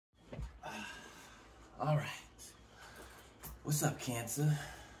All right. What's up, Cancer?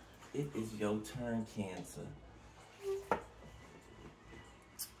 It is your turn, Cancer.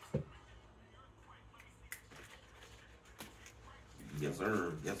 Yes,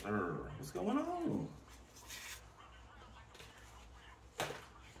 sir. Yes, sir. What's going on?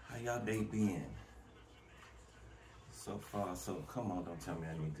 How y'all day been? So far, so come on, don't tell me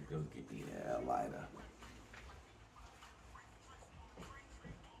I need to go get me that lighter.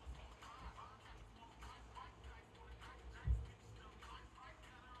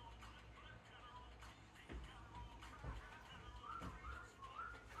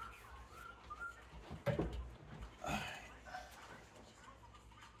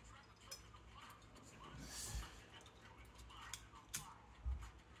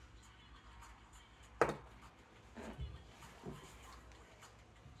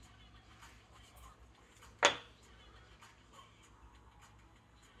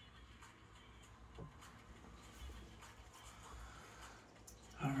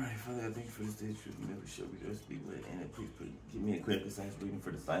 Alright, Father, I thank you for this day, truth, and never shall be yours be with. And please give me a clear, concise reading for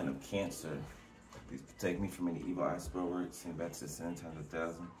the sign of Cancer. Please protect me from any evil eye, spell words, send back to the 7 times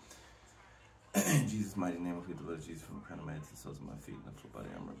 1,000. In Jesus' mighty name, I plead the blood of Jesus from the crown of my head to the soles of my feet, and the full body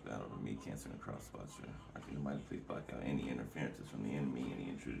armor of God over me, Cancer, and the cross watcher. I can mighty please block out any interferences from the enemy, any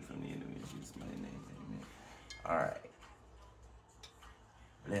intruders from the enemy, in Jesus' mighty name, amen. Alright.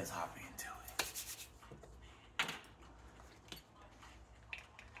 Let's hop into it.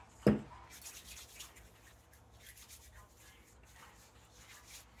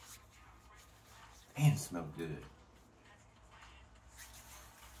 And smell good.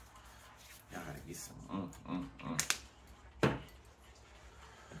 Y'all gotta get some.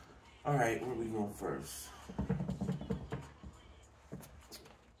 All right, where we going first?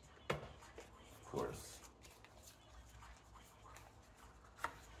 Of course.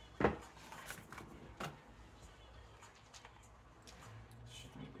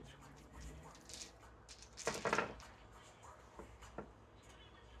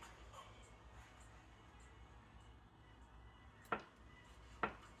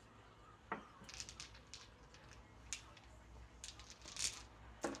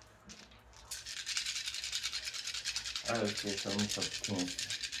 Okay, so let me talk to Cancer.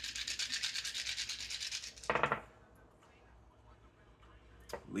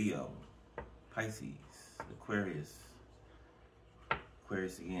 Leo, Pisces, Aquarius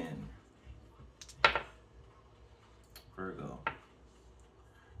again, Virgo,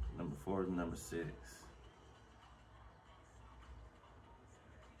 number 4 to number 6.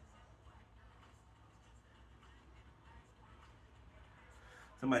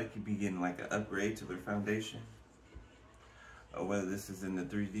 Somebody could be getting like an upgrade to their foundation. Or whether this is in the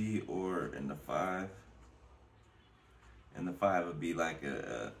 3D or in the 5. And the 5 would be like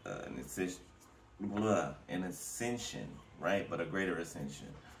an ascension, right? But a greater ascension.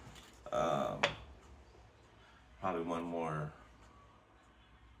 Probably one more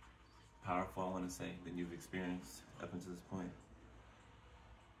powerful, I want to say, than you've experienced up until this point.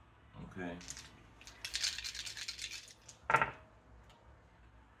 Okay.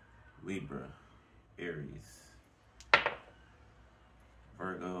 Libra, Aries,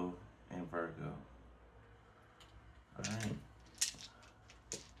 Virgo, and Virgo. All right.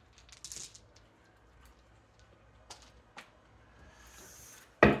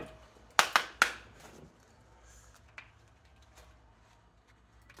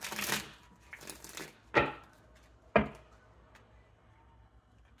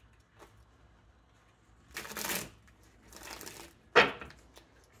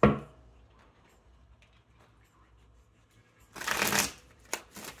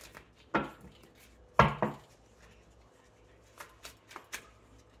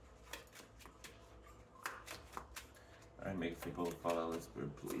 Alright, make people follow this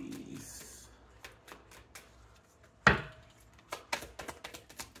group, please. That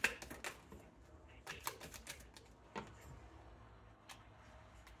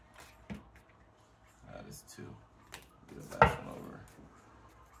is 2. Get the last one over.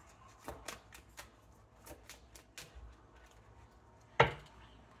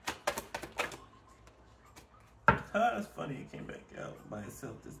 That's funny, it came back out by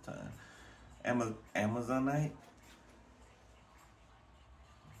itself this time. Amazon night?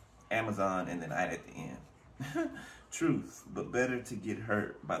 Amazon and then I at the end. Truth, but better to get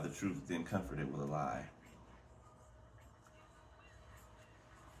hurt by the truth than comforted with a lie.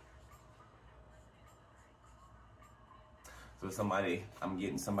 So I'm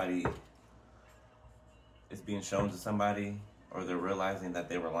getting somebody, it's being shown to somebody, or they're realizing that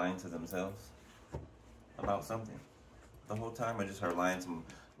they were lying to themselves about something the whole time, or just her lying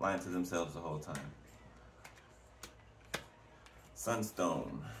to themselves the whole time.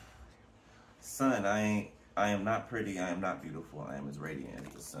 Sunstone. Sun, I am not pretty, I am not beautiful, I am as radiant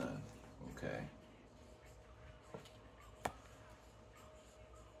as the sun. Okay.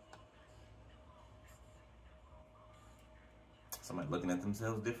 Somebody looking at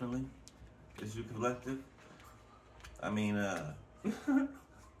themselves differently? Is you collective? I mean,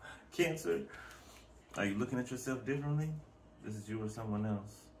 Cancer, are you looking at yourself differently? This is you or someone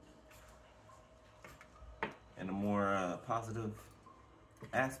else. In a more positive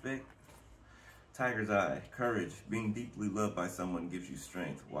aspect, Tiger's Eye, courage. Being deeply loved by someone gives you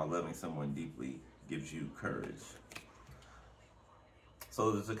strength, while loving someone deeply gives you courage.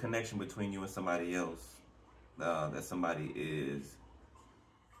 So there's a connection between you and somebody else that somebody is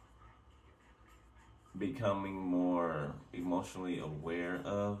becoming more emotionally aware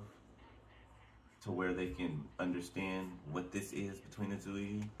of, to where they can understand what this is between the two of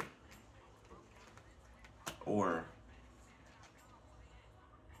you. Or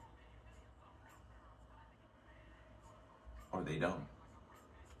they don't,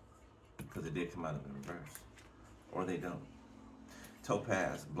 because it did come out of the reverse. Or they don't.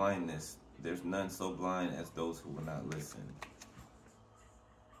 Topaz, blindness. There's none so blind as those who will not listen.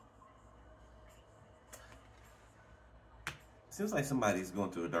 Seems like somebody's going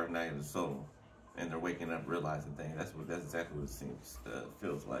through a dark night of the soul, and they're waking up realizing things. That's exactly what it seems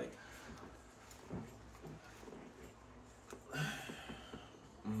feels like.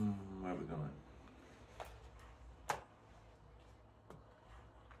 Where are we going?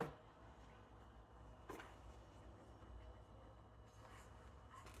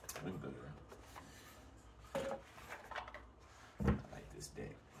 We can go there. I like this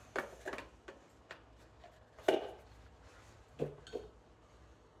deck.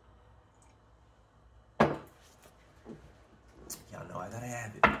 Y'all know I gotta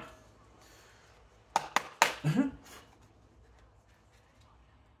have it.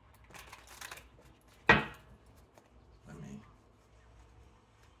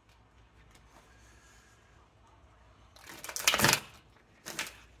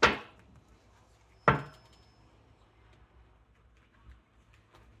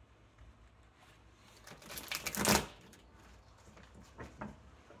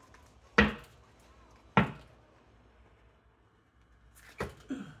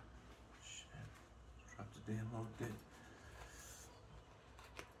 Damn whole thing.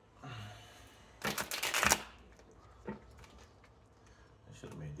 I should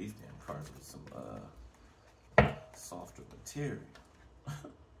have made these damn cards with some softer material.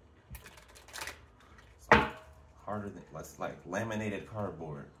 Harder than, it's like laminated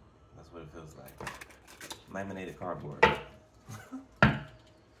cardboard. That's what it feels like. Laminated cardboard.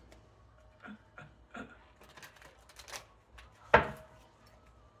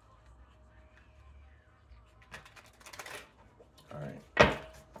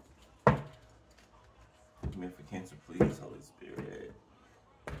 For Cancer, please, Holy Spirit.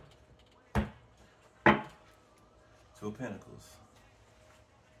 Two of Pentacles.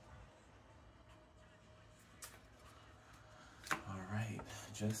 All right,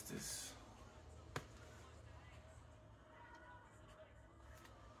 Justice.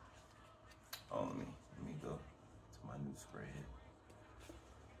 Oh, let me go to my new spread.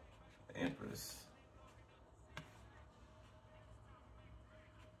 Empress.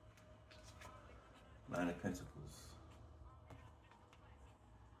 Nine of Pentacles.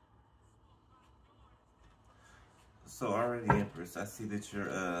 So already, Empress, I see that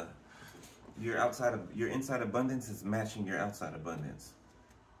your inside abundance is matching your outside abundance.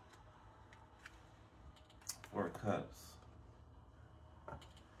 Four of Cups.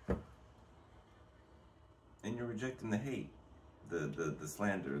 And you're rejecting the hate, the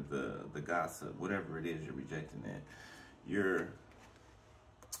slander, the gossip, whatever it is, you're rejecting it.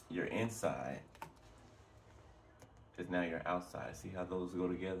 Your inside is now your outside. See how those go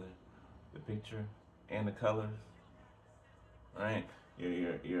together? The picture and the colors. All right?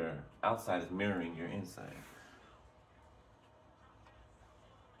 Your outside is mirroring your inside.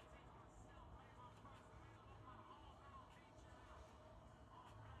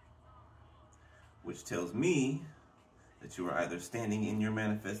 Which tells me that you are either standing in your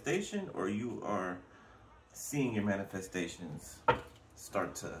manifestation or you are seeing your manifestations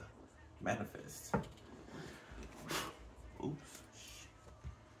start to manifest. Oops.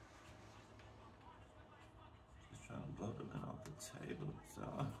 Just trying to blow them in off the table. So.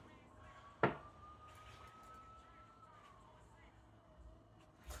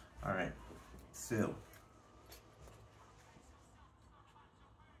 All right. Still.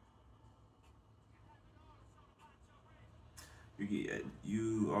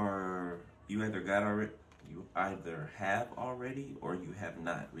 You either got already, You either have already or you have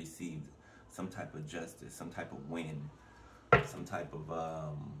not received some type of justice, some type of win, some type of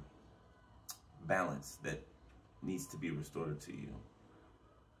balance that needs to be restored to you.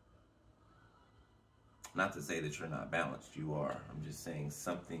 Not to say that you're not balanced, you are. I'm just saying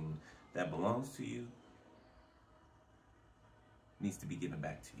something that belongs to you needs to be given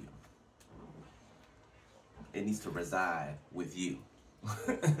back to you. It needs to reside with you.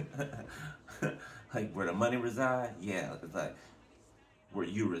 Like where the money reside, yeah, it's like where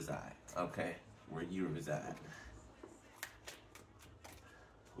you reside, okay? Where you reside.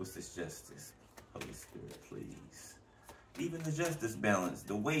 What's this justice? Holy Spirit, please. Even the justice balance,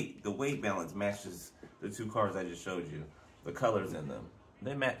 the weight balance matches the two cards I just showed you. The colors in them,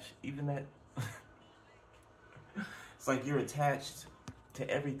 they match. Even that. It's like you're attached to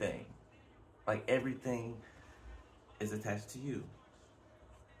everything. Like everything is attached to you.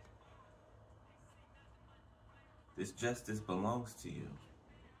 This justice belongs to you.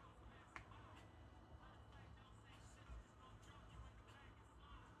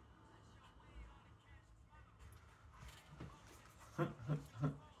 I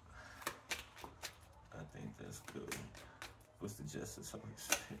think that's good. What's the justice, Holy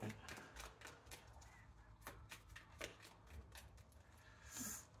Spirit?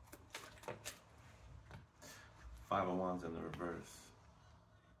 Five of Wands in the reverse.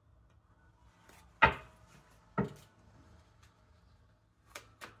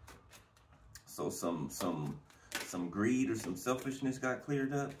 So some greed or some selfishness got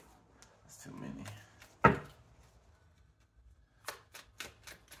cleared up. That's too many.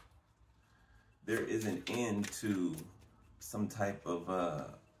 There is an end to some type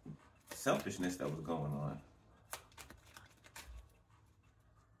of selfishness that was going on.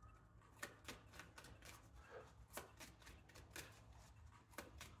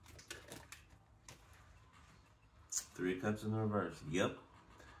 Three of Cups in the reverse. Yep.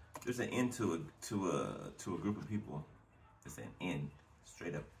 There's an end to a group of people. It's an end.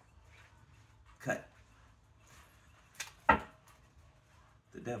 Straight up. Cut.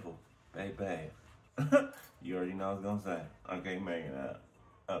 The devil. Baby. You already know what I was gonna say. Okay, Megan.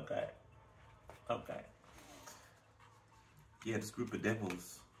 Okay. Okay. Yeah, this group of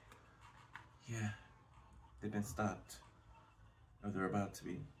devils. Yeah. They've been stopped. Or they're about to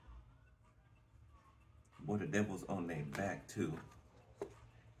be. Boy, the devil's on their back too.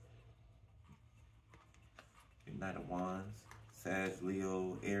 Knight of Wands, Sag,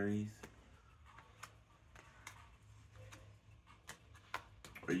 Leo, Aries.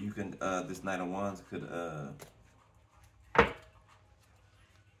 Or you can, this Knight of Wands could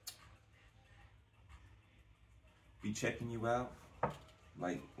be checking you out,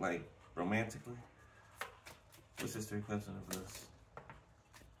 like romantically. What's this Three of Cups in the reverse?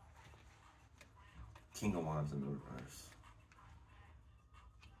 King of Wands in the reverse.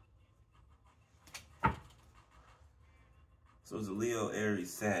 So it was a Leo,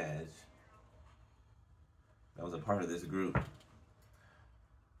 Aries, Sag that was a part of this group.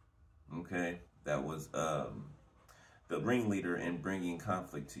 Okay, that was the ringleader in bringing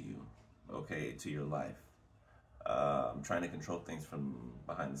conflict to you, okay, to your life. Trying to control things from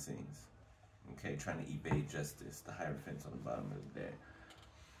behind the scenes. Okay, trying to evade justice, the Hierophant on the bottom of the deck.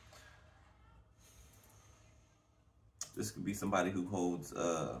 This could be somebody who holds,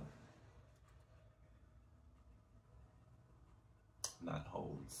 not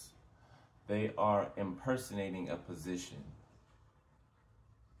holds. They are impersonating a position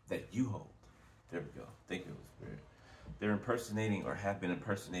that you hold. There we go. Thank you, Holy Spirit. They're impersonating or have been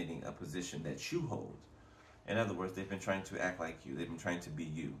impersonating a position that you hold. In other words, they've been trying to act like you. They've been trying to be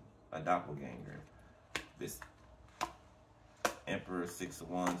you, a doppelganger. This Emperor, Six of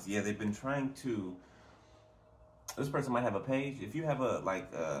Wands. Yeah, they've been trying to. This person might have a page. If you have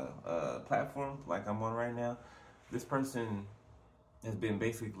a platform like I'm on right now, this person has been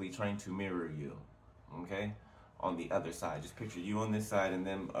basically trying to mirror you, okay? On the other side. Just picture you on this side and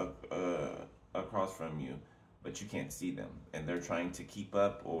them across from you, but you can't see them. And they're trying to keep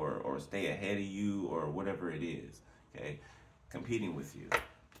up or stay ahead of you or whatever it is, okay? Competing with you.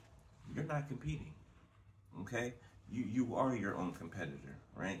 You're not competing, okay? You are your own competitor,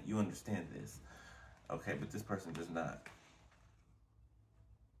 right? You understand this, okay? But this person does not.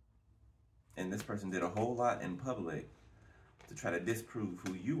 And this person did a whole lot in public to try to disprove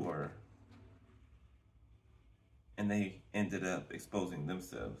who you were, and they ended up exposing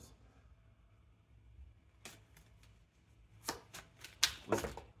themselves.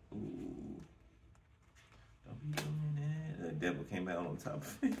 Ooh, don't be doing that. The devil came out on top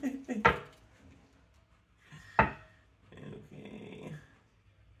of it. Okay.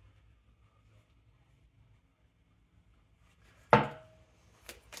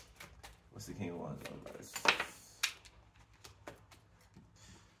 Wands in reverse.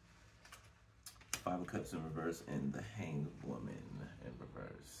 Five of Cups in reverse and the Hanged Woman in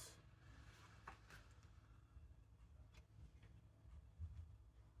reverse.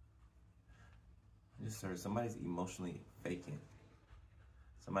 Yes, sir. Somebody's emotionally vacant.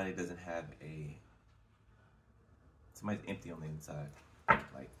 Somebody doesn't have somebody's empty on the inside.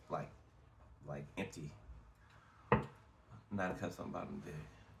 Like empty. Nine of Cups on the bottom day.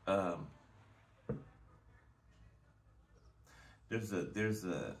 There's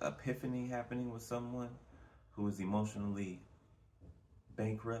a epiphany happening with someone who is emotionally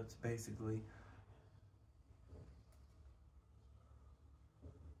bankrupt, basically.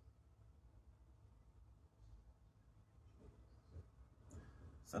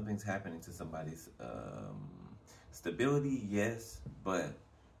 Something's happening to somebody's stability, yes, but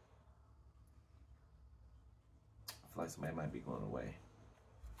I feel like somebody might be going away.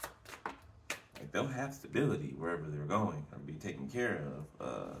 Like they'll have stability wherever they're going or be taken care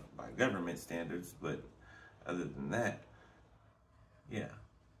of by government standards, but other than that, yeah.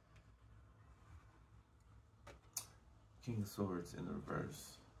 King of Swords in the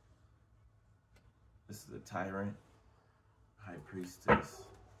reverse. This is a Tyrant, High Priestess,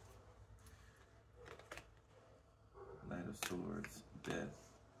 Knight of Swords, Death,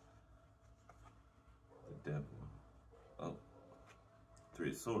 the Devil. Oh, Three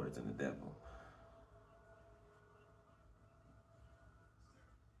of Swords and the Devil.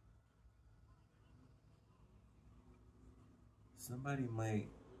 Somebody might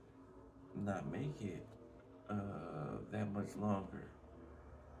not make it that much longer.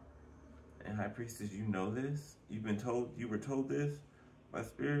 And High Priestess, you know this. You were told this by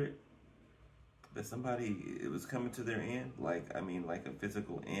Spirit, that somebody, it was coming to their end. Like a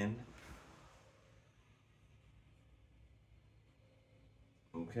physical end.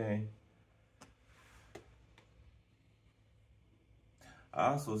 Okay. I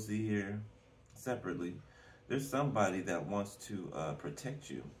also see here, separately, there's somebody that wants to protect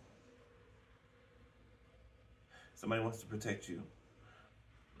you. Somebody wants to protect you.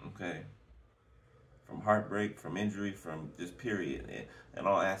 Okay. From heartbreak, from injury, from just period. In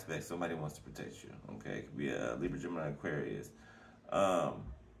all aspects, somebody wants to protect you. Okay. It could be a Libra, Gemini, Aquarius. And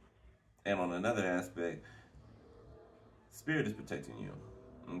on another aspect, Spirit is protecting you.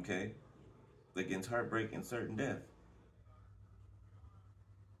 Okay. Against heartbreak and certain death.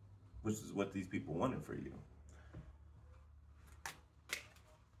 Which is what these people wanted for you.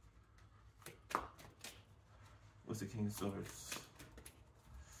 What's the King of Swords?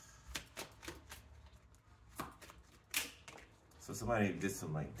 So somebody did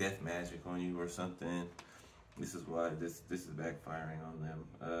some like death magic on you or something. This is why this is backfiring on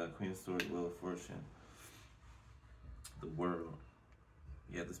them. Queen of Swords, Wheel of Fortune. The World.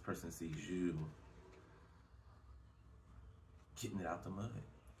 Yeah, this person sees you getting it out the mud.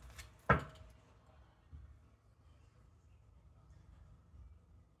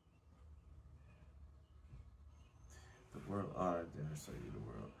 World, did I show you the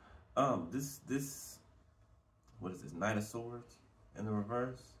world? This, what is this? Knight of Swords in the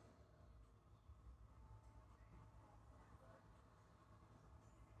reverse.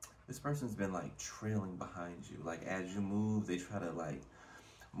 This person's been like trailing behind you. Like as you move, they try to like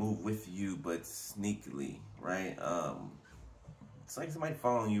move with you, but sneakily, right? It's like somebody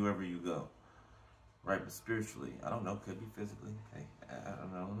following you wherever you go, right? But spiritually, I don't know. Could be physically. Hey, I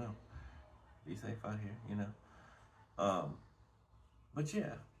don't know. Be safe out here, you know. But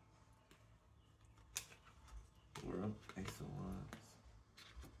yeah. World, Ace of Wands,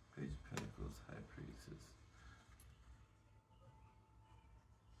 Page of Pentacles, High Priestess.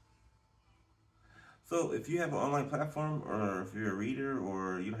 So if you have an online platform, or if you're a reader,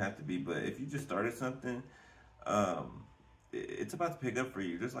 or you don't have to be, but if you just started something, it's about to pick up for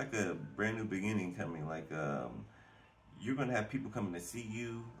you. There's like a brand new beginning coming. Like you're gonna have people coming to see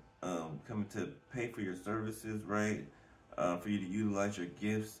you, coming to pay for your services, right? For you to utilize your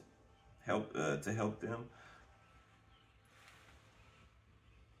gifts, to help them.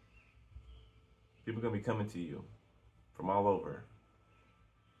 People are gonna be coming to you from all over.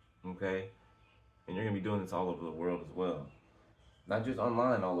 Okay? And you're gonna be doing this all over the world as well. Not just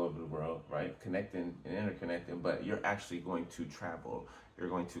online all over the world, right? Connecting and interconnecting, but you're actually going to travel. You're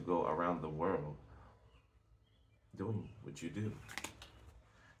going to go around the world doing what you do.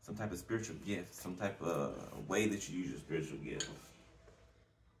 Some type of spiritual gift, some type of way that you use your spiritual gift.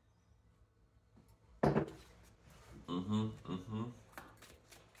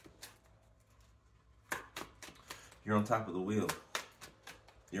 You're on top of the wheel.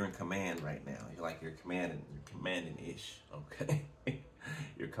 You're in command right now. You're commanding-ish, okay?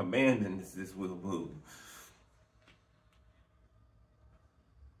 You're commanding this will move.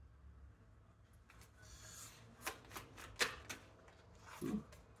 Ooh.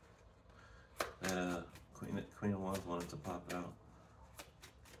 Queen of Wands wanted to pop out.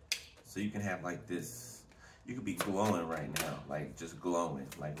 So you can have like this, you could be glowing right now, like just glowing,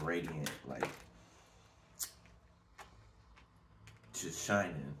 like radiant, like just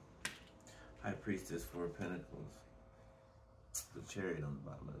shining. High Priestess, Four of Pentacles. The Chariot on the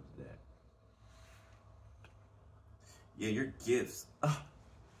bottom of the deck. Yeah, your gifts. Oh,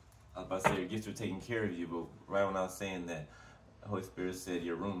 I was about to say your gifts are taking care of you, but right when I was saying that, the Holy Spirit said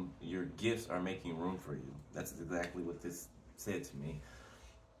your gifts are making room for you. That's exactly what this said to me.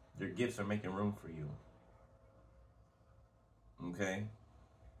 Your gifts are making room for you. Okay?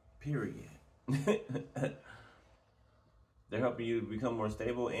 Period. They're helping you to become more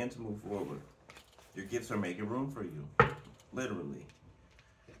stable and to move forward. Your gifts are making room for you. Literally.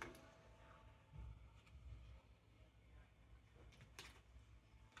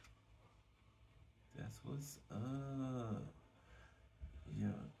 That's what's up. Yeah,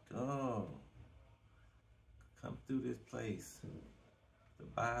 go. Come through this place. The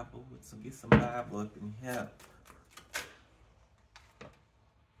Bible, get some Bible up in here.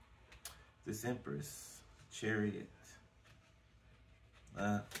 This Empress, Chariot.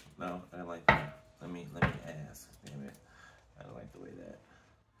 No, I don't like that. Let me ask. Damn it. I don't like the way that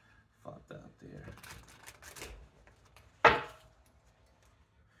flopped out there.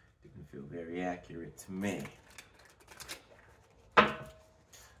 Didn't feel very accurate to me.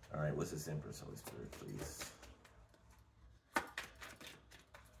 Alright, what's this Empress, Holy Spirit, please?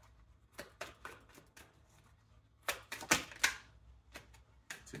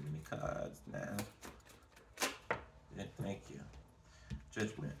 Too many cards now. Yeah, thank you.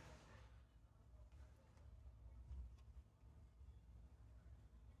 Judgment.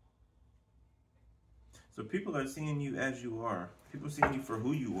 So people are seeing you as you are. People are seeing you for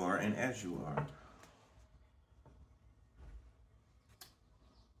who you are and as you are.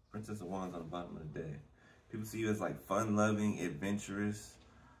 Princess of Wands on the bottom of the deck. People see you as like fun-loving, adventurous.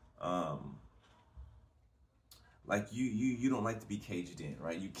 Like you don't like to be caged in,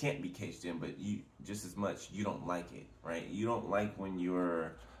 right? You can't be caged in, but you just as much you don't like it, right? You don't like when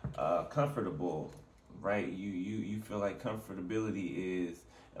you're comfortable, right? You feel like comfortability is,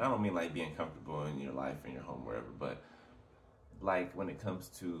 and I don't mean like being comfortable in your life, in your home, wherever, but like when it comes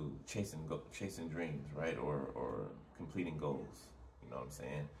to chasing dreams, right? Or completing goals, you know what I'm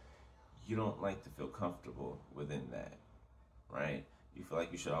saying? You don't like to feel comfortable within that, right? You feel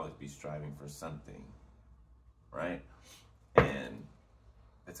like you should always be striving for something, right? And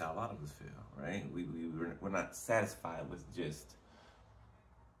that's how a lot of us feel, right? We're not satisfied with just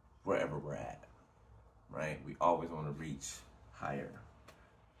wherever we're at, right? We always want to reach higher.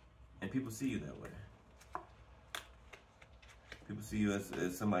 And people see you that way. People see you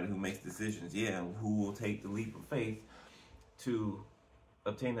as somebody who makes decisions, yeah, who will take the leap of faith to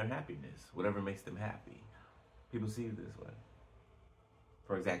obtain their happiness, whatever makes them happy. People see you this way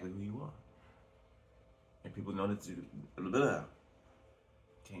for exactly who you are. And people know that you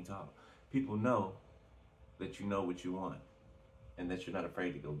can't talk. People know that you know what you want and that you're not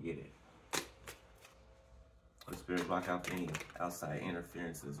afraid to go get it. The Spirit, block out any outside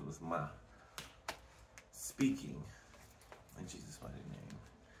interferences with my speaking in Jesus' mighty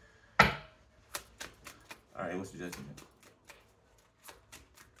name. All right, what's the judgment?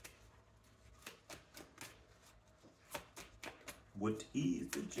 What is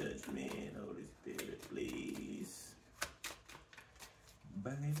the judgment, Holy Spirit, please?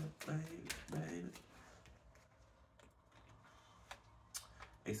 Baby, baby, baby.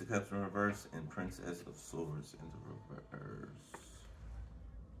 Ace of Cups in reverse and Princess of Swords in the reverse.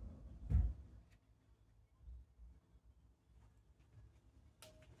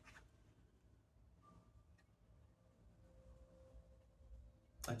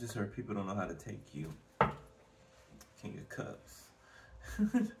 I just heard people don't know how to take you. King of Cups.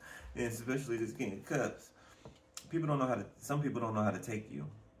 And especially this King of Cups. People don't know how to, some people don't know how to take you.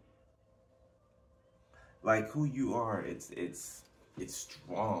 Like who you are, it's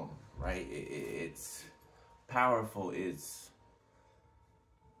strong, right? It's powerful, it's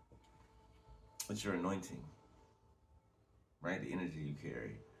your anointing, right? The energy you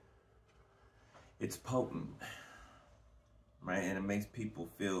carry. It's potent, right? And it makes people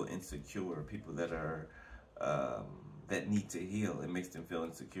feel insecure. People that are, that need to heal, it makes them feel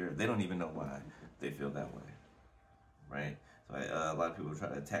insecure. They don't even know why they feel that way, right? So a lot of people try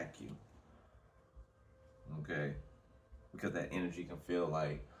to attack you, okay? Because that energy can feel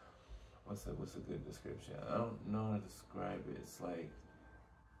like, what's a good description? I don't know how to describe it. It's like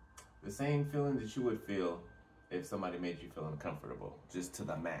The same feeling that you would feel if somebody made you feel uncomfortable, just to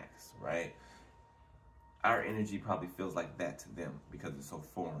the max, right? Our energy probably feels like that to them because it's so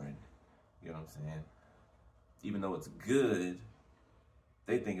foreign. You know what I'm saying? Even though it's good,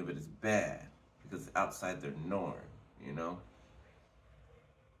 they think of it as bad because it's outside their norm, you know?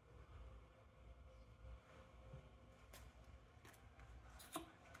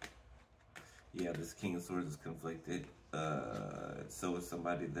 Yeah, this King of Swords is conflicted. So is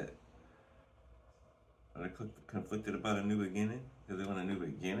somebody that are they conflicted about a new beginning because they want a new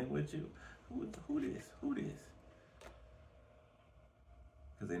beginning with you. Who this? Who this?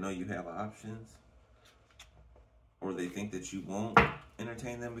 Because they know you have options, or they think that you won't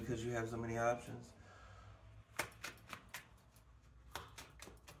entertain them because you have so many options.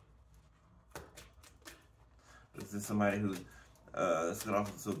 This is somebody who this could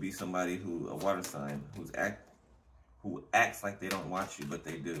also be somebody who, a water sign, who acts like they don't watch you, but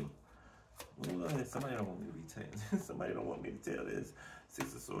they do. Well, somebody don't want me to be telling. Somebody don't want me to tell this.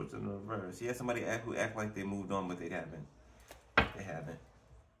 Six of Swords in the reverse. Yeah, somebody who act like they moved on, but they haven't. They haven't.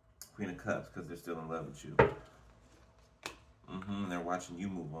 Queen of Cups, because they're still in love with you. They're watching you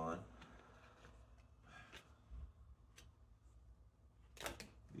move on.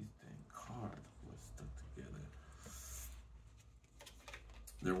 These dang cards were stuck together.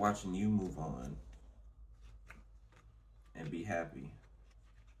 They're watching you move on and be happy.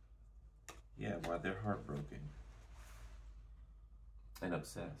 Yeah, while they're heartbroken and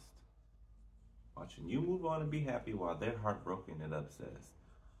obsessed. Watching you move on and be happy while they're heartbroken and obsessed.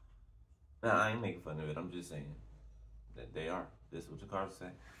 Now, I ain't making fun of it. I'm just saying that they are. This is what the cards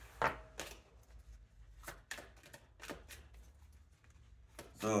say.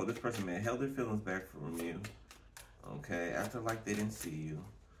 So this person may have held their feelings back from you. Okay, after like they didn't see you.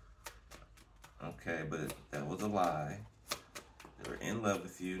 Okay, but that was a lie. They were in love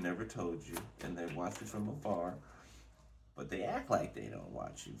with you, never told you, and they watched you from afar. But they act like they don't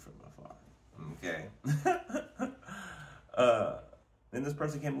watch you from afar. Okay? Then this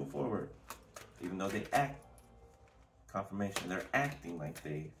person can't move forward. Even though they act, confirmation, they're acting like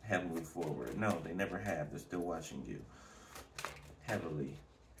they have moved forward. No, they never have. They're still watching you. Heavily.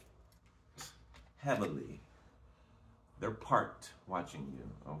 Heavily. They're parked watching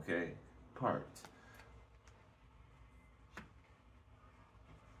you, okay? Parked.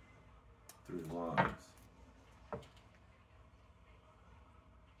 3 Wands.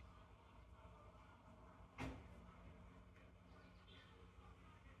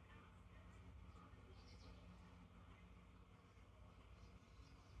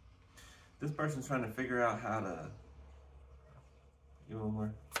 This person's trying to figure out how to... You want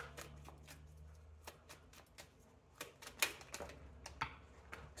more?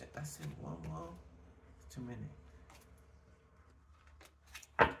 I said one more. It's too many.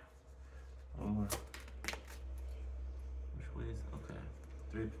 One more. Which way is it? Okay.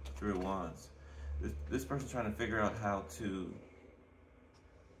 Three of Wands. This person's trying to figure out how to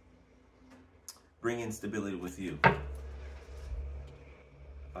bring in stability with you.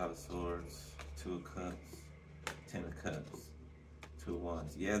 5 of Swords, 2 of Cups, 10 of Cups, 2 of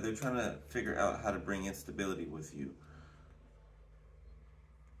Wands. Yeah, they're trying to figure out how to bring in stability with you.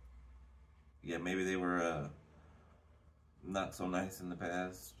 Yeah, maybe they were not so nice in the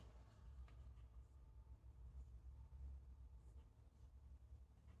past.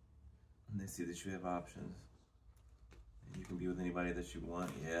 And they see that you have options. And you can be with anybody that you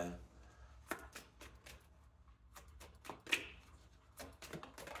want, yeah.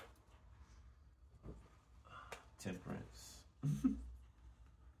 Temperance.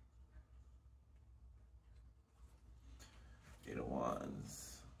 Eight of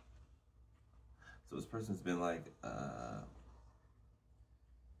Wands. So this person's been like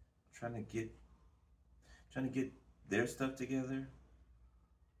trying to get their stuff together,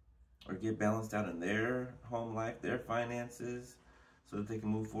 or get balanced out in their home life, their finances, so that they can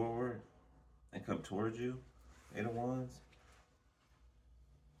move forward and come towards you. Eight of Wands.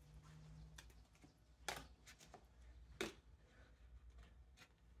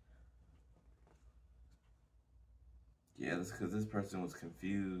 Yeah, that's because this person was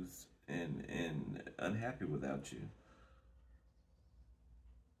confused and unhappy without you.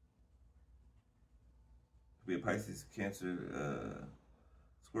 Could be a Pisces, Cancer,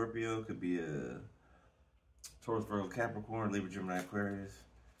 Scorpio. Could be a Taurus, Virgo, Capricorn, Libra, Gemini, Aquarius,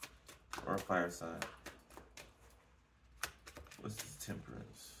 or a fire sign. What's this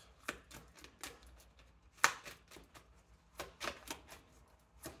Temperance?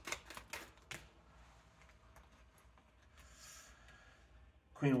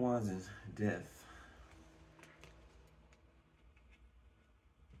 Queen of Wands is Death.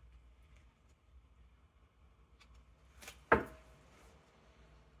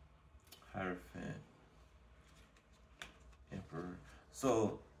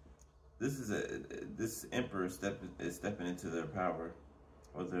 So this emperor is stepping into their power,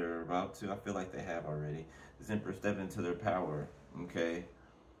 or they're about to. I feel like they have already. This emperor stepping into their power, okay,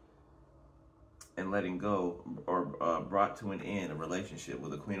 and letting go, or brought to an end a relationship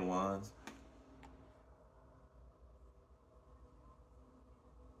with the Queen of Wands.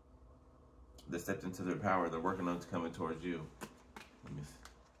 They stepped into their power. They're working on coming towards you. Let me see.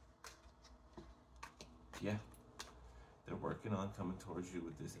 Yeah. They're working on coming towards you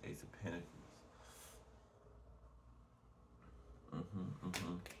with this Ace of Pentacles.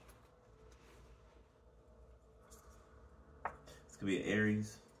 This could be an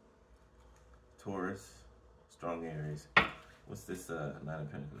Aries, Taurus, strong Aries. What's this Nine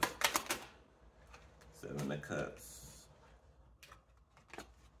of Pentacles? Seven of Cups.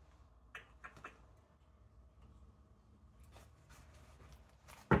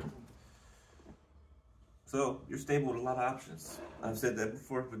 So you're stable with a lot of options. I've said that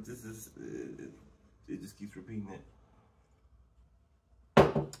before, but this is, it just keeps repeating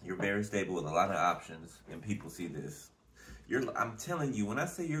it. You're very stable with a lot of options, and people see this. I'm telling you, when I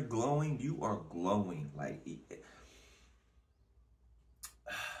say you're glowing, you are glowing. Like,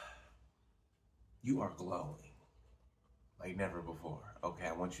 you are glowing like never before. Okay,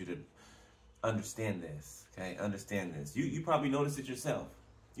 I want you to understand this. Okay, understand this. You probably notice it yourself.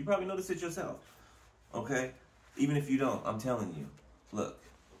 You probably notice it yourself. Okay, even if you don't, I'm telling you. Look,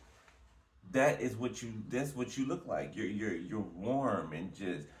 that's what you look like. You're warm and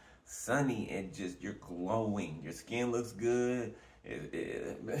just sunny and just you're glowing. Your skin looks good.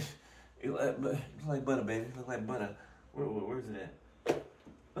 It looks like butter, baby. It looks like butter. Where's it at?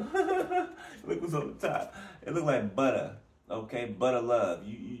 Look what's on the top. It look like butter. Okay, butter love.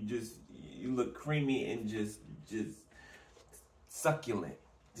 You look creamy and just succulent.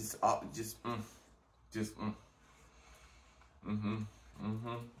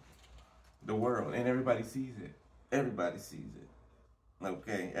 The world, and everybody sees it. Everybody sees it.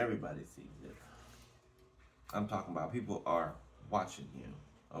 Okay, everybody sees it. I'm talking about people are watching you.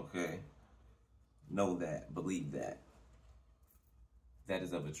 Okay, know that, believe that. That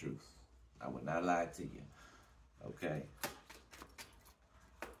is of a truth. I would not lie to you. Okay,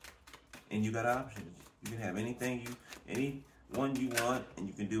 and you got options. You can have anything any one you want, and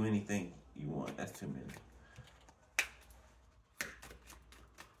you can do anything you want. That's too many.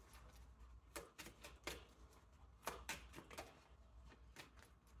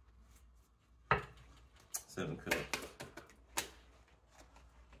 Seven Cups.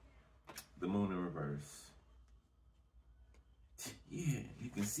 The Moon in reverse. Yeah, you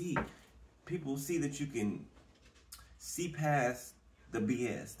can see. People see that you can see past the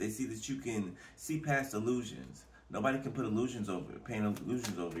BS. They see that you can see past illusions. Nobody can put paint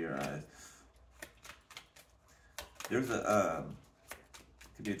illusions over your eyes. There's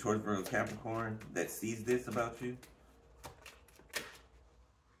could be a Taurus, Virgo, Capricorn that sees this about you.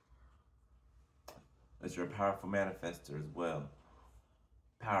 That you're a powerful manifester as well.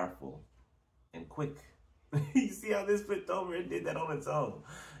 Powerful and quick. You see how this flipped over and did that on its own.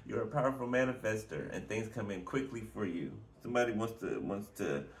 You're a powerful manifester and things come in quickly for you. Somebody wants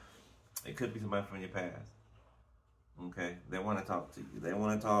to, it could be somebody from your past. Okay, they want to talk to you. They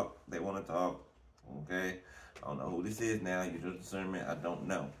want to talk. Okay, I don't know who this is now. You do discernment. I don't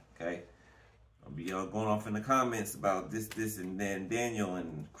know. Okay, I'll be all going off in the comments about this, and then Daniel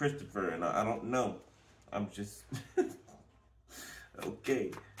and Christopher, and I don't know. I'm just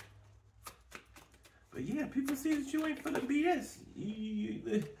okay. But yeah, people see that you ain't for the BS.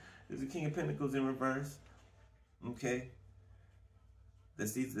 There's a King of Pentacles in reverse. Okay, that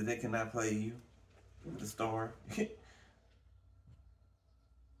sees that they cannot play you. The Star.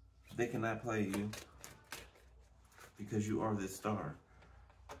 They cannot play you because you are this star.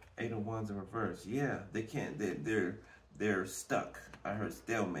 Eight of Wands in reverse. Yeah, they can't. They're stuck. I heard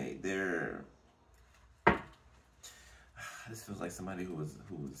stalemate. This feels like somebody who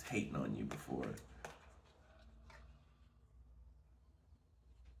was hating on you before.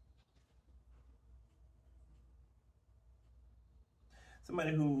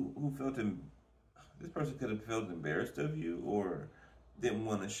 Somebody who felt this person could have felt embarrassed of you, or didn't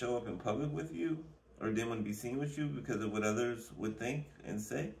want to show up in public with you, or didn't want to be seen with you because of what others would think and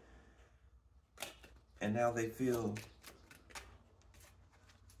say. And now they feel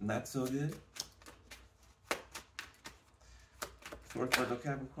not so good. Taurus, Virgo,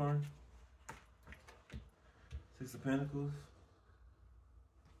 Capricorn. Six of Pentacles.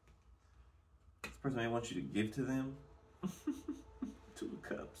 This person may want you to give to them. Two of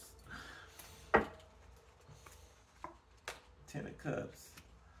Cups. Ten of Cups.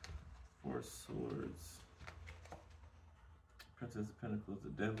 Four of Swords. Princess of Pentacles, the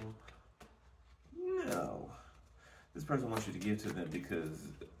Devil. No. This person wants you to give to them because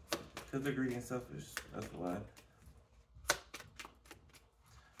they're greedy and selfish. That's why.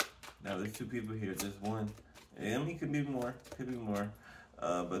 Now, there's two people here. There's one. I mean, could be more. Could be more.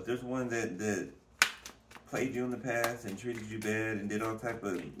 But there's one that played you in the past and treated you bad and did all type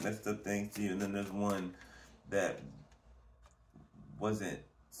of messed up things to you. And then there's one that wasn't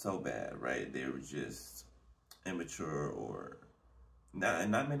so bad, right? They were just immature or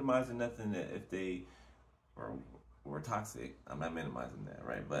not minimizing nothing that if they were toxic. I'm not minimizing that,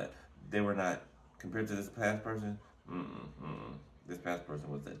 right? But they were not, compared to this past person, this past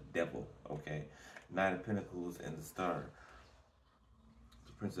person was the devil, okay? Knight of Pentacles and the Star.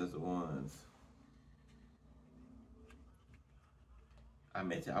 The Princess of Wands. I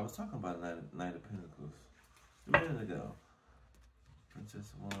was talking about Knight of Pentacles a minute ago.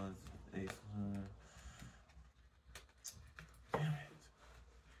 Princess of Wands, Ace of Wands. Damn it.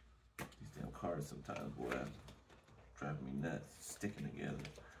 These damn cards sometimes, boy, driving me nuts, sticking together.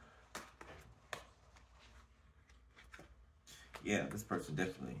 Yeah, this person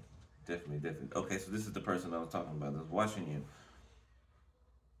definitely. Okay, so this is the person I was talking about that was watching you.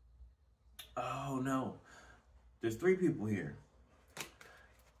 Oh, no. There's three people here.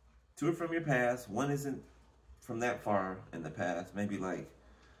 Two are from your past. One isn't from that far in the past. Maybe like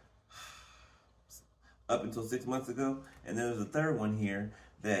up until 6 months ago. And then there's a third one here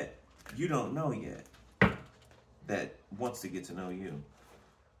that you don't know yet. That wants to get to know you.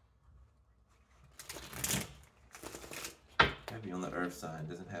 Heavy on the earth sign.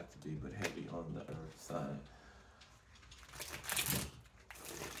 Doesn't have to be, but heavy on the earth sign.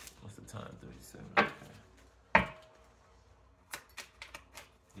 What's the time? 37. Okay.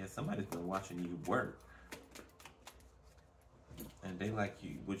 Yeah, somebody's been watching you work. And they like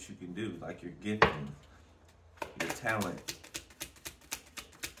you, what you can do, like your gifting, your talent.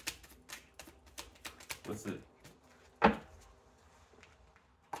 What's it?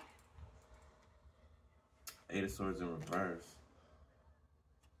 Eight of Swords in reverse.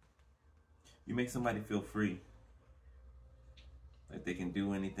 You make somebody feel free. Like they can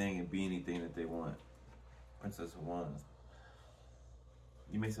do anything and be anything that they want. Princess of Wands.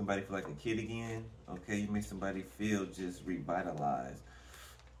 You make somebody feel like a kid again. Okay, you make somebody feel just revitalized.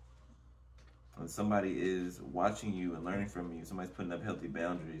 When somebody is watching you and learning from you, somebody's putting up healthy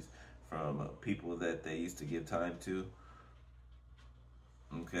boundaries from people that they used to give time to.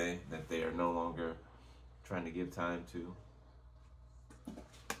 Okay, that they are no longer trying to give time to.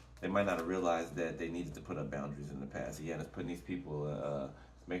 They might not have realized that they needed to put up boundaries in the past. Yeah, it's putting these people,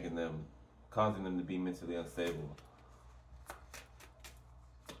 making them, causing them to be mentally unstable.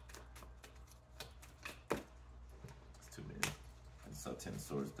 It's too many. I saw 10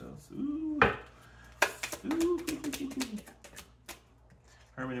 swords though. Ooh. Ooh.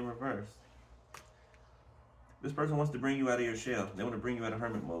 Hermit in reverse. This person wants to bring you out of your shell. They want to bring you out of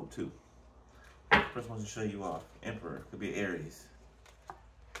hermit mode too. This person wants to show you off. Emperor. Could be Aries.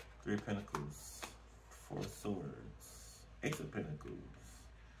 3 of Pentacles. 4 of Swords. 8 of Pentacles.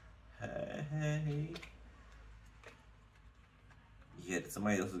 Hey. Yeah,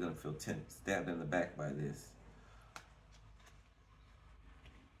 somebody else is going to feel stabbed in the back by this.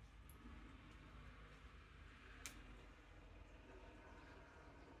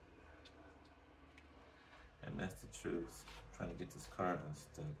 And that's the truth. I'm trying to get this card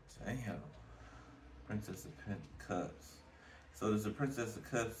unstuck. Damn. Princess of Cups. So there's a Princess of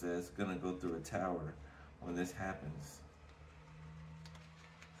Cups that's gonna go through a tower when this happens.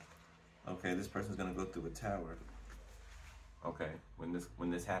 Okay, this person's gonna go through a tower. Okay, when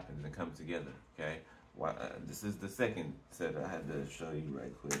this happens and comes together. Okay, this is the second set I had to show you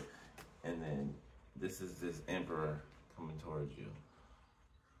right quick, and then this is this Emperor coming towards you.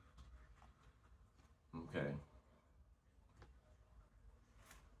 Okay.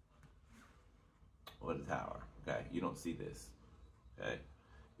 Or the tower. Okay, you don't see this. Okay,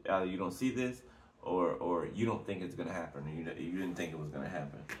 either you don't see this, or you don't think it's gonna happen, or you didn't think it was gonna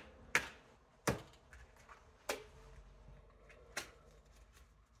happen.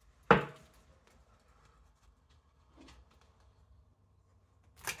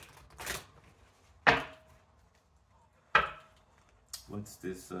 What's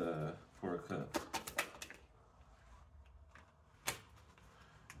this 4 of Cups?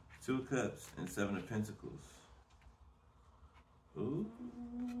 2 of Cups and 7 of Pentacles. Ooh,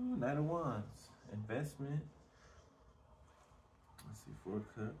 Knight of Wands. Investment. Let's see, 4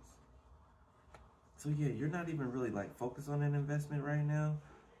 of Cups. So yeah, you're not even really like focused on an investment right now.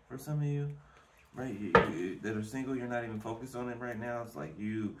 For some of you, right? You that are single, you're not even focused on it right now. It's like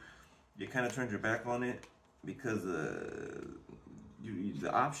you kind of turned your back on it. because the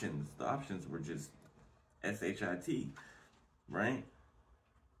options were just shit, right?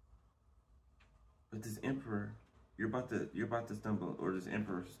 But this emperor, you're about to stumble, or this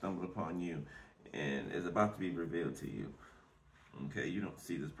emperor stumbled upon you, and is about to be revealed to you. Okay, you don't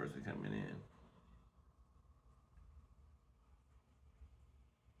see this person coming in.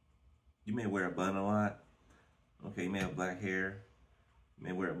 You may wear a bun a lot. Okay, you may have black hair. You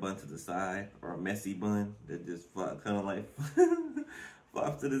may wear a bun to the side, or a messy bun that just kind of like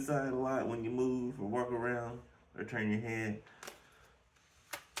flops to the side a lot when you move or walk around or turn your head.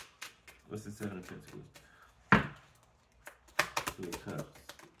 What's the 7 of Pentacles? 2 of Cups.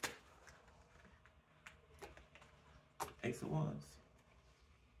 Ace of Wands.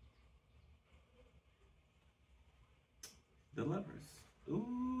 The Lovers.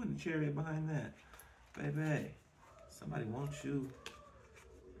 Ooh, and the Chariot behind that. Baby, somebody wants you.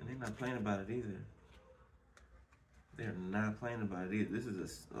 And they're not playing about it either. They're not playing about it either. This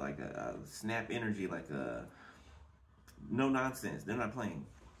is like a snap energy, like a no nonsense. They're not playing.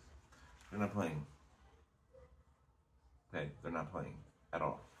 They're not playing. Okay, they're not playing at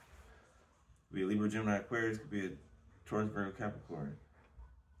all. Could be a Libra, Gemini, Aquarius. Could be a Taurus, Virgo, Capricorn,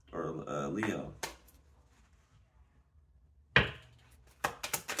 or Leo.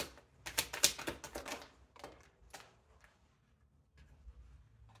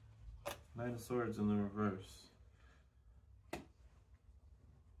 Nine of Swords in the reverse.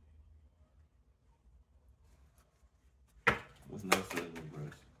 What's Nine of Swords in the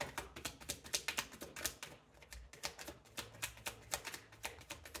reverse?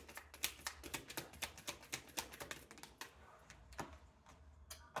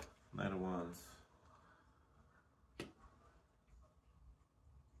 Knight of Wands.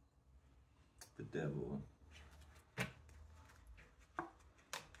 The Devil.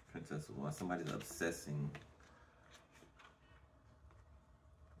 Princess of Wands. Somebody's obsessing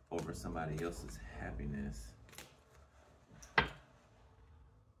over somebody else's happiness.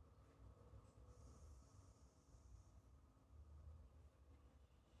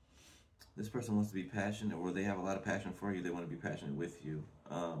 This person wants to be passionate, or they have a lot of passion for you. They want to be passionate with you.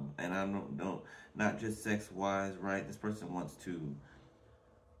 And I don't not just sex-wise, right? This person wants to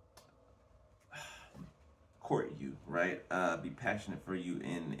court you, right? Be passionate for you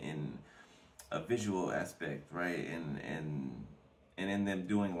in a visual aspect, right? And in them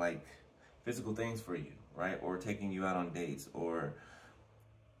doing like physical things for you, right? Or taking you out on dates, or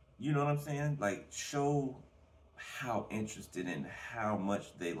you know what I'm saying? Like, show how interested and how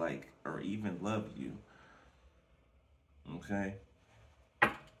much they like or even love you. Okay?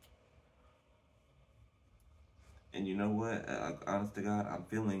 And you know what? Honest to God, I'm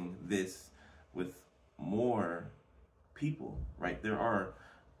feeling this with more people, right? There are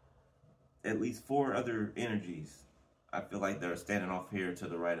at least 4 other energies. I feel like they're standing off here to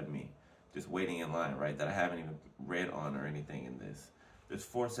the right of me, just waiting in line, right? That I haven't even read on or anything in this. There's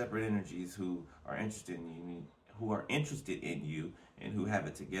 4 separate energies who are interested in you, and who have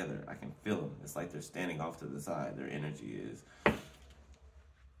it together. I can feel them. It's like they're standing off to the side. Their energy is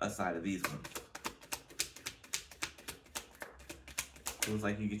aside of these ones. So it's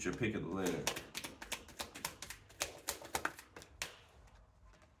like you get your pick of the litter.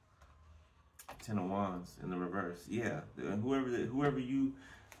 Ten of Wands in the reverse. Yeah, whoever you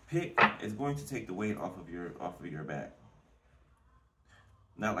pick is going to take the weight off of your back.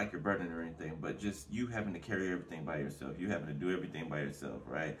 Not like you're burdened or anything, but just you having to carry everything by yourself. You having to do everything by yourself,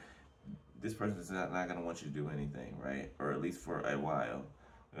 right? This person is not going to want you to do anything, right? Or at least for a while.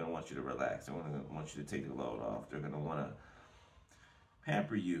 They're going to want you to relax. They're going to want you to take the load off. They're going to want to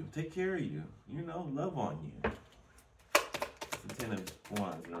pamper you, take care of you, you know, love on you. It's the 10 of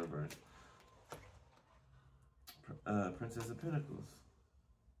Wands in reverse. Princess of Pentacles.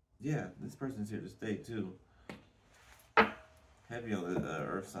 Yeah, this person's here to stay too. Heavy on the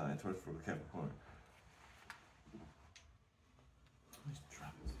earth sign, Taurus, Virgo, Capricorn. Let's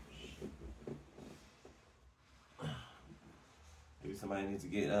drop it. Maybe somebody needs to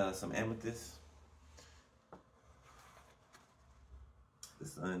get some amethyst. The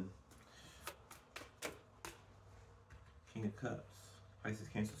Sun. King of Cups. Pisces,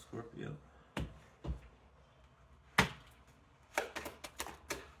 Cancer, Scorpio.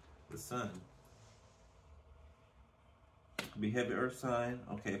 The Sun. Could be heavy earth sign.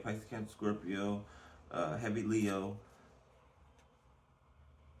 Okay, Pisces, Cancer, Scorpio. Heavy Leo.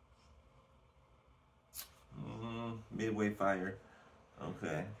 Midway fire.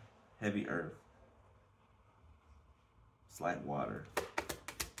 Okay. Heavy earth. Slight water.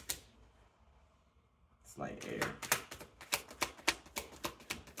 Slight air.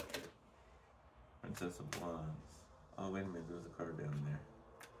 Princess of Wands. Oh, wait a minute. There's a card down there.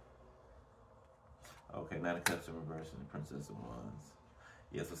 Okay, Nine of Cups in reverse and the Princess of Wands.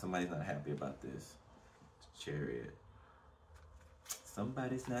 Yeah, so somebody's not happy about this. Chariot.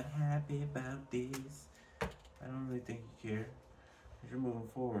 Somebody's not happy about this. I don't really think you care. Because you're moving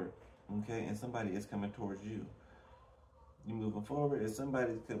forward. Okay? And somebody is coming towards you. You're moving forward and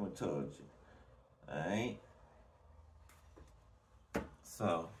somebody's coming towards you. Alright?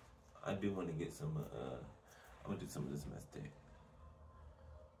 So, I do want to get some, I'm going to do some of this mystic.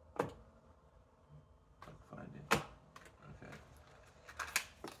 Find it. Okay.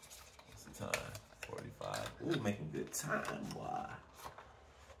 What's the time? 45. Ooh, making good time, boy.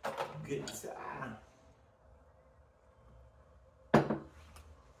 Good time.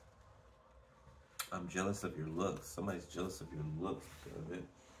 I'm jealous of your looks. Somebody's jealous of your looks, David.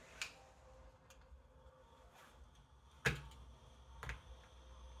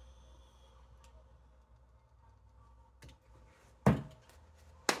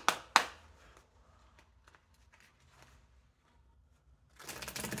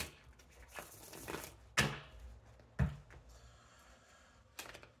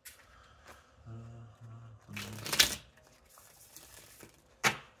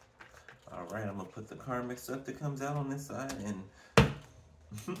 Alright, I'm going to put the karmic stuff that comes out on this side and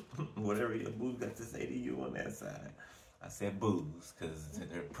whatever your boo's got to say to you on that side. I said boos because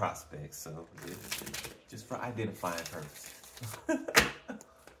they're prospects, so just for identifying purposes.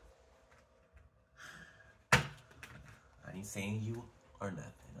 I ain't saying you or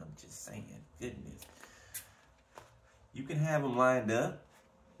nothing. I'm just saying, goodness. You can have them lined up.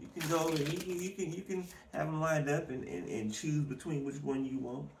 You can go, you can have them lined up and choose between which one you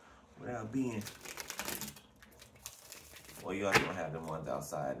want without being. Well, you already gonna have them ones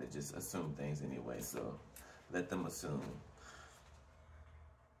outside that just assume things anyway, so let them assume.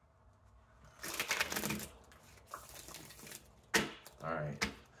 All right.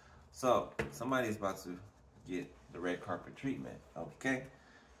 So somebody's about to get the red carpet treatment, okay?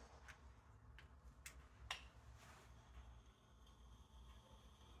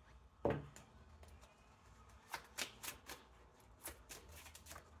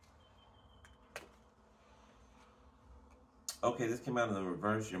 Okay, this came out in the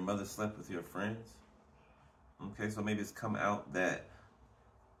reverse. Your mother slept with your friends. Okay, so maybe it's come out that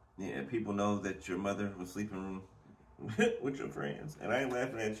people know that your mother was sleeping with your friends. And I ain't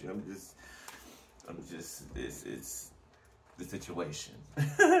laughing at you. I'm just, it's the situation.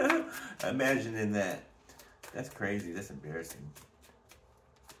 Imagining that. That's crazy. That's embarrassing.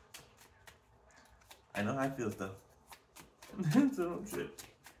 I know how it feels though. So don't trip.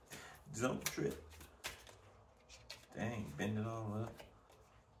 Don't trip. Dang, bend it all up.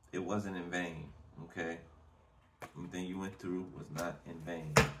 It wasn't in vain, okay? Everything you went through was not in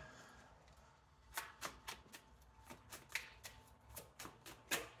vain.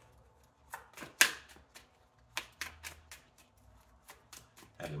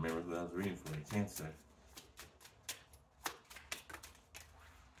 I had to remember who I was reading for, Cancer.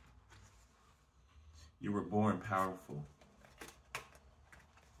 You were born powerful.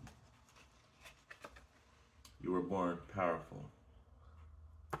 You were born powerful.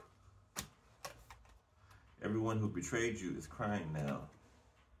 Everyone who betrayed you is crying now.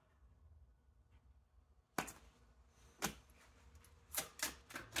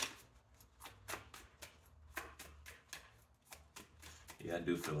 Yeah, I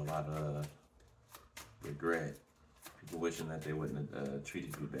do feel a lot of regret. People wishing that they wouldn't have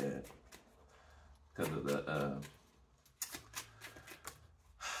treated you bad because of the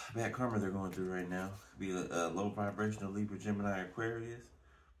bad karma they're going through right now. Be a low vibrational Libra, Gemini, Aquarius.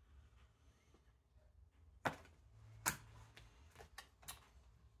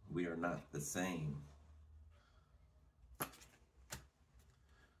 We are not the same.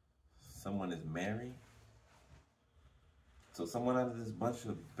 Someone is married. So someone out of this bunch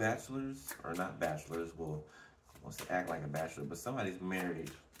of bachelors, or not bachelors, wants to act like a bachelor, but somebody's married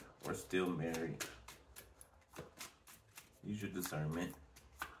or still married. Use your discernment.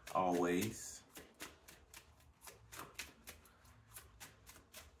 Always.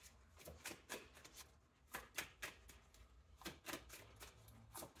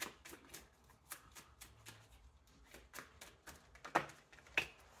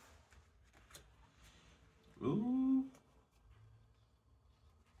 Ooh.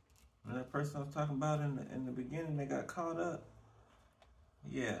 And that person I was talking about in the beginning, they got caught up.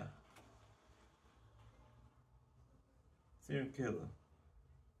 Yeah. Serial killer.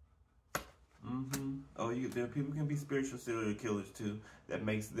 Oh, there people can be spiritual serial killers too. That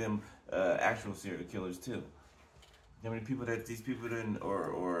makes them actual serial killers too. How many people that these people didn't,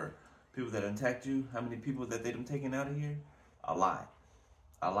 or People that attacked you, how many people that they done taken out of here? A lot.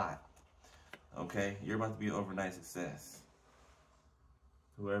 A lot. Okay? You're about to be an overnight success.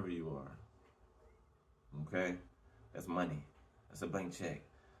 Whoever you are. Okay? That's money. That's a blank check.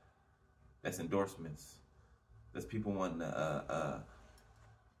 That's endorsements. That's people wanting to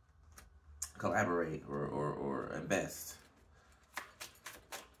collaborate or invest.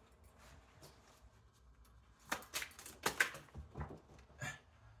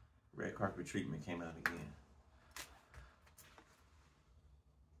 Red carpet treatment came out again.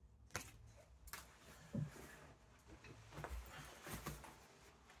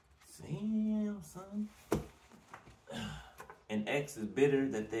 Damn, son. An ex is bitter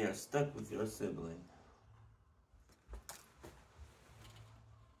that they are stuck with your sibling.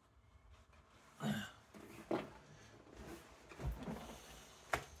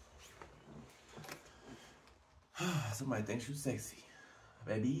 Somebody thinks you're sexy.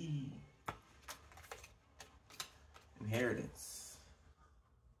 Baby. Inheritance.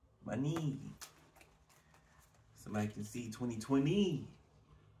 Money. Somebody can see 2020.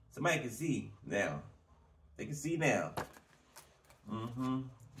 Somebody can see now. They can see now.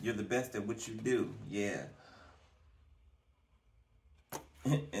 You're the best at what you do. Yeah.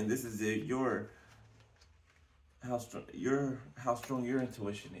 And this is how strong your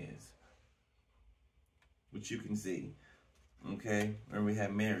intuition is. Which you can see. Okay? Remember we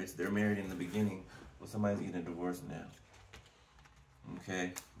had marriage. They're married in the beginning. Well, somebody's getting a divorce now.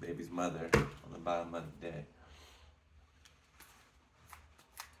 Okay? Baby's mother on the bottom of the deck.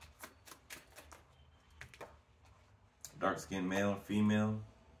 Dark-skinned male, female.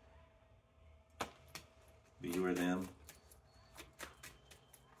 Be you or them.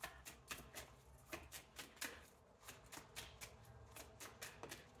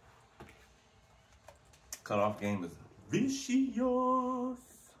 Cutoff game is vicious.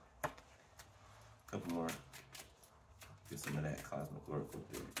 Couple more. Get some of that cosmic oracle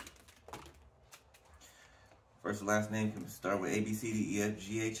there. First and last name can start with A, B, C, D, E, F,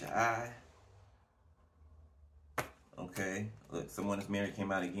 G, H, I. Okay. Look, someone that's married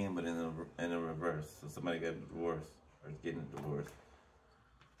came out again, but in a reverse. So somebody got a divorce or is getting a divorce.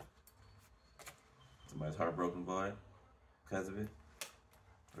 Somebody's heartbroken by it because of it,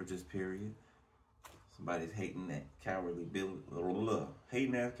 or just period. Somebody's hating that cowardly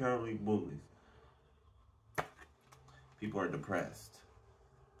hating that cowardly bullies. People are depressed.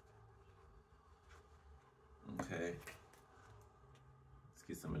 Okay. Let's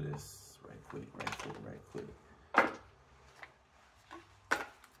get some of this right quick.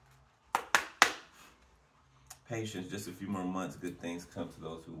 Patience, just a few more months, good things come to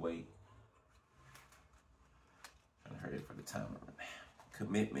those who wait. I heard it for the time.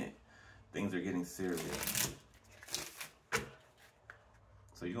 Commitment. Things are getting serious.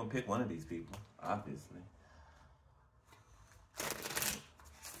 So you're going to pick one of these people, obviously.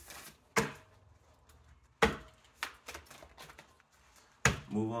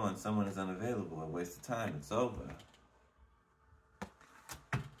 Move on. Someone is unavailable. A waste of time. It's over.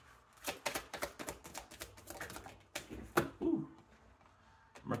 Woo.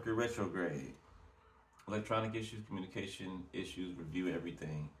 Mercury retrograde. Electronic issues, communication issues, review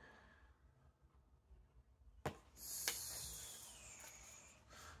everything.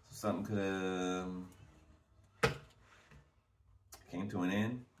 Something could have came to an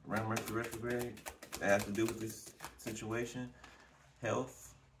end around Mercury retrograde. That has to do with this situation.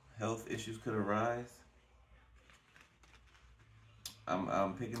 Health issues could arise.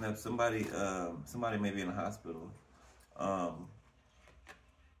 I'm picking up somebody may be in a hospital.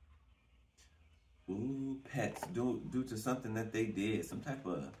 Pets due to something that they did, some type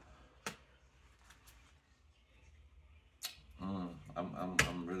of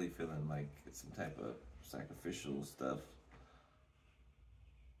I'm really feeling like it's some type of sacrificial stuff.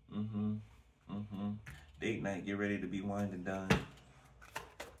 Date night, get ready to be wined and dined.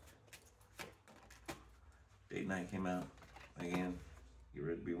 Date night came out again. Get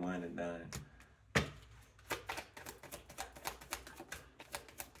ready to be wined and dined.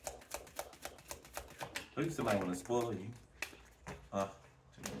 Look at somebody want to spoil you.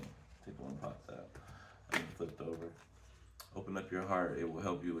 Take one popped out. I mean, flipped over. Open up your heart. It will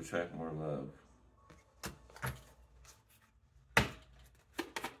help you attract more love.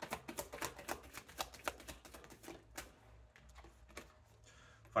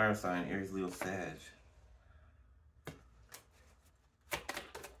 Fire sign, Aries, Leo, Sag.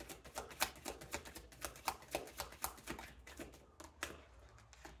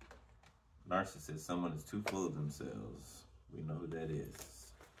 Narcissist, someone is too full of themselves. We know who that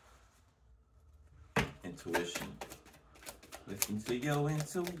is. Intuition. Listen to your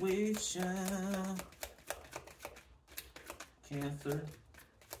intuition. Cancer.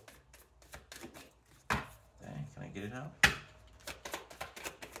 Dang, can I get it out?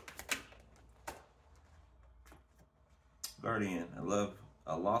 Guardian,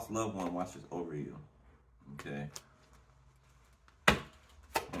 a lost loved one watches over you. Okay.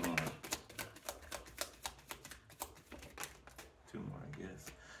 Two more, I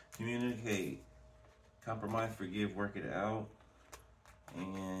guess. Communicate, compromise, forgive, work it out,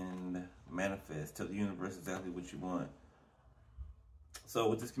 and manifest. Tell the universe exactly what you want. So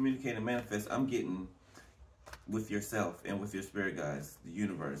with this communicate and manifest, I'm getting with yourself and with your spirit guides, the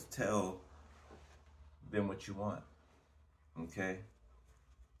universe. Tell them what you want. Okay?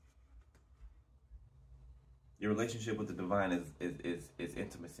 Your relationship with the divine is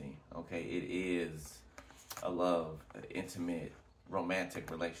intimacy. Okay? It is a love, an intimate,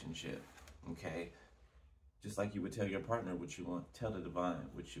 romantic relationship. Okay? Just like you would tell your partner what you want, tell the divine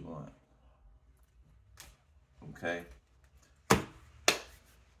what you want. Okay?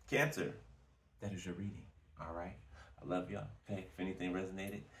 Cancer, that is your reading. All right? I love y'all. Okay? If anything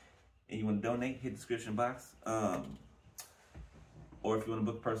resonated and you want to donate, hit the description box. Or if you want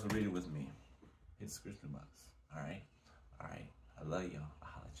to book a personal reading with me, hit the description box. All right? All right. I love y'all. I'll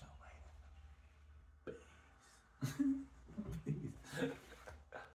holler at y'all later. Peace.